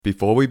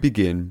Before we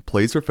begin,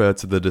 please refer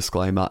to the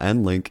disclaimer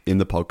and link in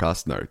the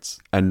podcast notes,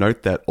 and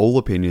note that all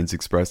opinions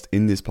expressed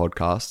in this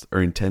podcast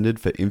are intended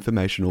for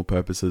informational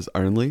purposes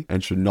only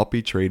and should not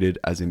be treated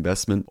as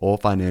investment or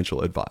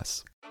financial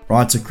advice.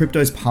 Right, so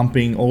crypto's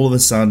pumping. All of a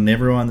sudden,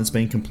 everyone that's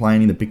been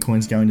complaining that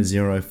Bitcoin's going to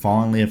zero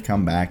finally have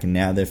come back, and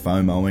now they're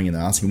FOMOing and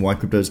they're asking why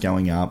crypto's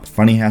going up.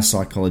 Funny how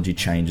psychology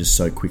changes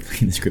so quickly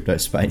in this crypto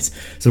space.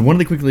 So I wanted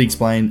to quickly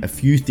explain a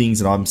few things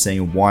that I'm seeing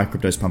of why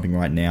crypto's pumping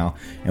right now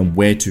and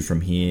where to from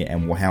here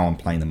and how I'm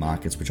playing the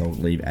markets, which I'll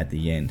leave at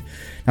the end.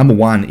 Number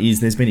one is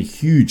there's been a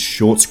huge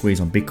short squeeze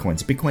on Bitcoin.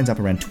 So Bitcoin's up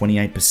around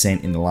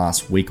 28% in the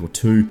last week or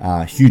two.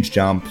 Huge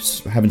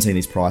jumps. I haven't seen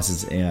these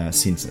prices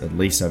since at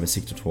least over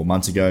 6 to 12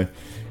 months ago.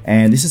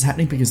 And this is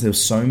happening because there were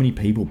so many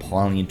people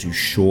piling into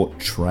short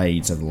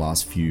trades over the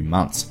last few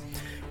months.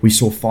 We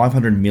saw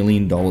 $500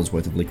 million worth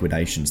of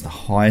liquidations, the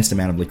highest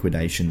amount of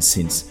liquidations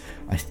since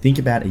I think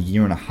about a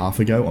year and a half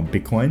ago on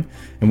Bitcoin.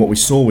 And what we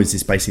saw was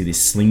this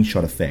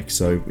slingshot effect.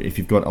 So if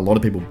you've got a lot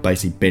of people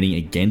basically betting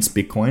against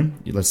Bitcoin,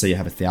 let's say you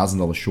have a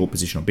 $1,000 short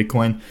position on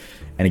Bitcoin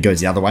and it goes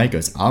the other way, it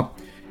goes up,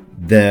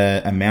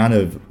 the amount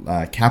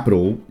of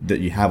capital that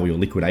you have or your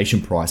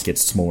liquidation price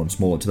gets smaller and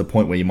smaller to the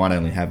point where you might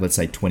only have, let's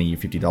say, $20 or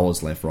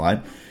 $50 left,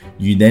 right?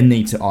 You then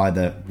need to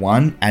either,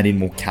 one, add in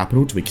more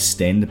capital to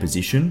extend the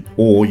position,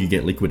 or you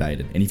get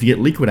liquidated. And if you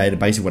get liquidated,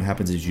 basically what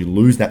happens is you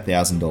lose that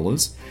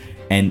 $1,000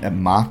 and a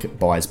market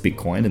buys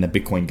Bitcoin, and the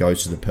Bitcoin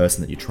goes to the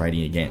person that you're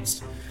trading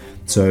against.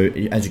 So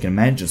as you can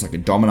imagine, it's like a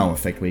domino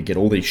effect where you get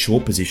all these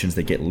short positions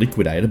that get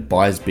liquidated,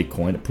 buys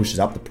Bitcoin, it pushes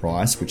up the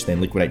price, which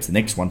then liquidates the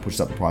next one,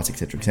 pushes up the price,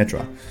 etc.,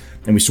 etc.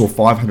 And we saw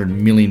 $500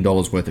 million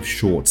worth of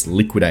shorts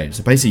liquidated.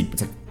 So basically,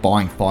 it's like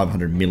buying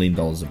 $500 million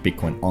of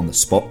Bitcoin on the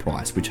spot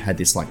price, which had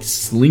this like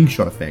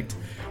slingshot effect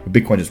where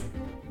Bitcoin just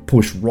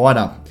pushed right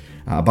up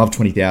above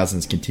 20,000,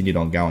 has continued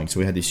ongoing. So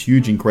we had this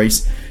huge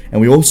increase, and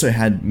we also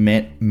had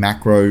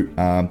macro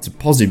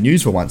positive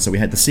news for once. So we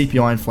had the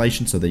CPI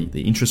inflation, so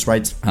the interest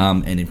rates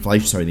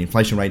the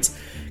inflation rates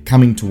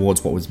coming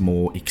towards what was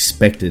more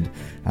expected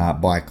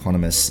by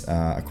economists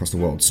across the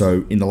world.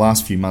 So in the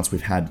last few months,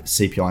 we've had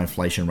CPI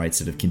inflation rates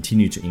that have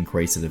continued to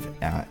increase, that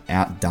have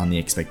outdone the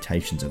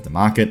expectations of the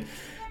market.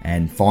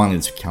 And finally,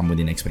 it's come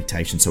within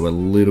expectations. So a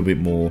little bit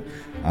more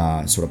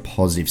sort of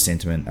positive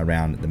sentiment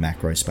around the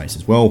macro space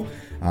as well.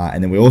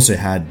 And then we also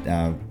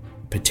had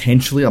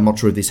potentially, I'm not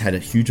sure if this had a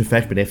huge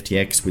effect, but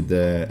FTX with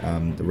the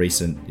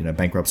recent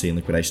bankruptcy and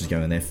liquidations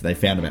going on there, they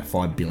found about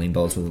 $5 billion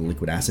worth of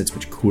liquid assets,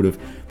 which could have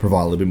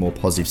provided a little bit more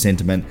positive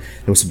sentiment.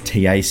 There was some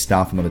TA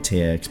stuff. I'm not a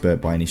TA expert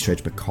by any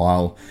stretch, but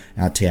Kyle,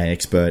 our TA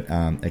expert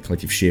at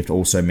Collective Shift,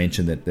 also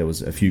mentioned that there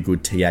was a few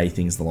good TA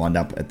things lined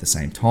up at the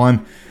same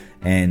time.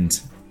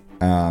 And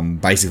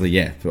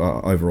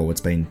overall,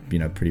 it's been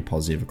pretty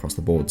positive across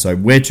the board. So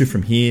where to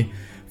from here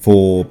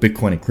for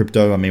Bitcoin and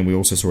crypto? I mean, we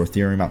also saw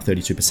Ethereum up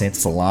 32%.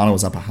 Solana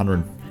was up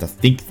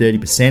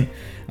 30%,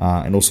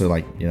 and also a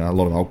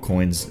lot of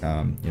altcoins,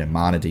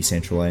 Mana,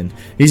 Decentraland.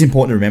 It's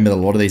important to remember that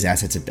a lot of these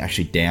assets are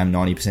actually down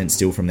 90%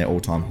 still from their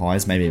all-time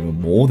highs, maybe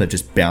even more. They've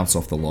just bounced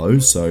off the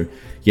lows. So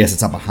yes,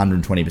 it's up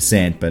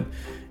 120%, but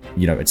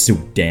it's still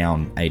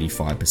down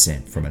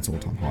 85% from its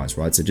all-time highs,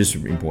 right? So just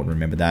important to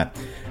remember that.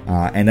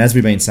 And as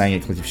we've been saying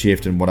at Collective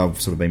Shift, and what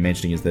I've sort of been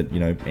mentioning is that,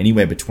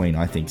 anywhere between,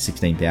 I think,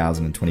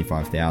 16,000 and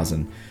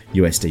 25,000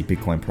 USD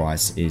Bitcoin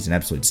price is an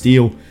absolute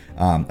steal.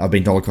 I've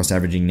been dollar cost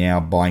averaging now,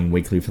 buying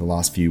weekly for the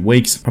last few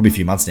weeks, probably a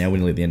few months now. We're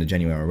nearly at the end of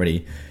January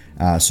already.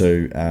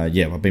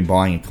 I've been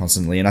buying it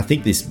constantly, and I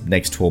think this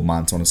next 12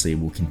 months, honestly,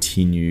 will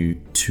continue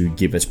to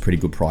give us pretty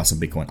good price on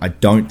Bitcoin. I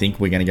don't think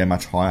we're going to go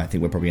much higher. I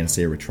think we're probably going to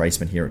see a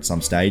retracement here at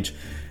some stage.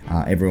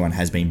 Everyone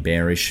has been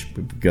bearish.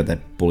 We've got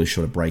that bullish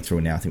sort of breakthrough,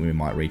 and now I think we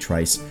might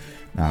retrace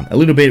a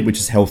little bit, which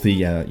is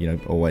healthy.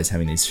 Always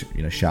having these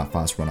sharp,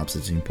 fast run-ups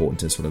is important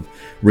to sort of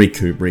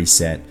recoup,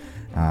 reset,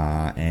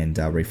 and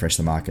refresh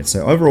the market.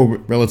 So overall,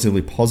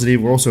 relatively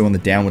positive. We're also on the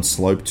downward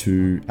slope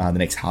to the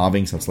next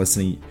halving, so it's less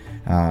than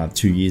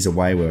 2 years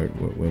away.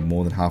 We're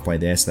more than halfway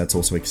there, so that's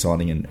also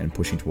exciting and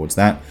pushing towards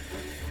that.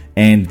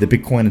 And the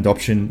Bitcoin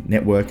adoption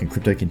network and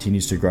crypto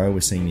continues to grow.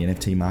 We're seeing the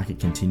NFT market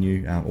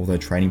continue, although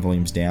trading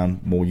volume's down,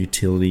 more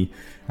utility.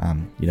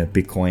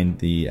 Bitcoin,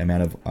 the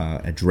amount of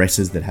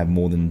addresses that have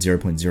more than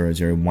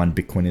 0.001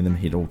 Bitcoin in them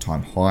hit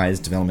all-time highs.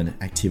 Development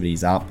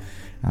activities up.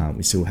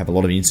 We still have a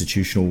lot of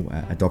institutional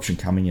adoption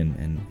coming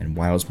and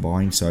whales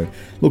buying. So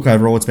look,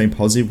 overall, it's been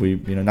positive.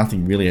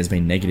 Nothing really has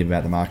been negative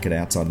about the market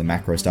outside of the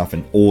macro stuff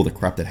and all the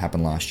crap that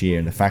happened last year.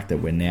 And the fact that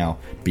we're now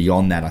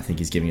beyond that, I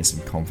think, is giving us some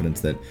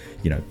confidence that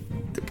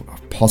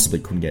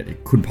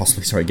couldn't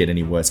possibly get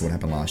any worse than what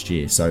happened last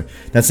year. So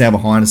that's now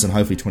behind us, and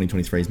hopefully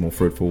 2023 is more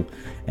fruitful,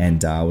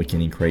 and we can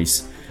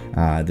increase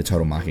the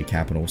total market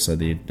cap and also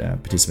the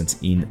participants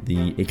in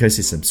the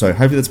ecosystem. So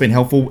hopefully that's been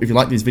helpful. If you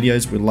like these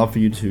videos, we'd love for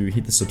you to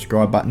hit the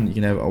subscribe button. You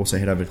can also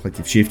head over to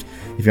Collective Shift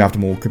if you're after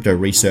more crypto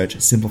research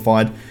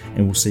simplified,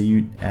 and we'll see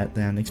you at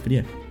our next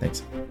video.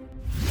 Thanks.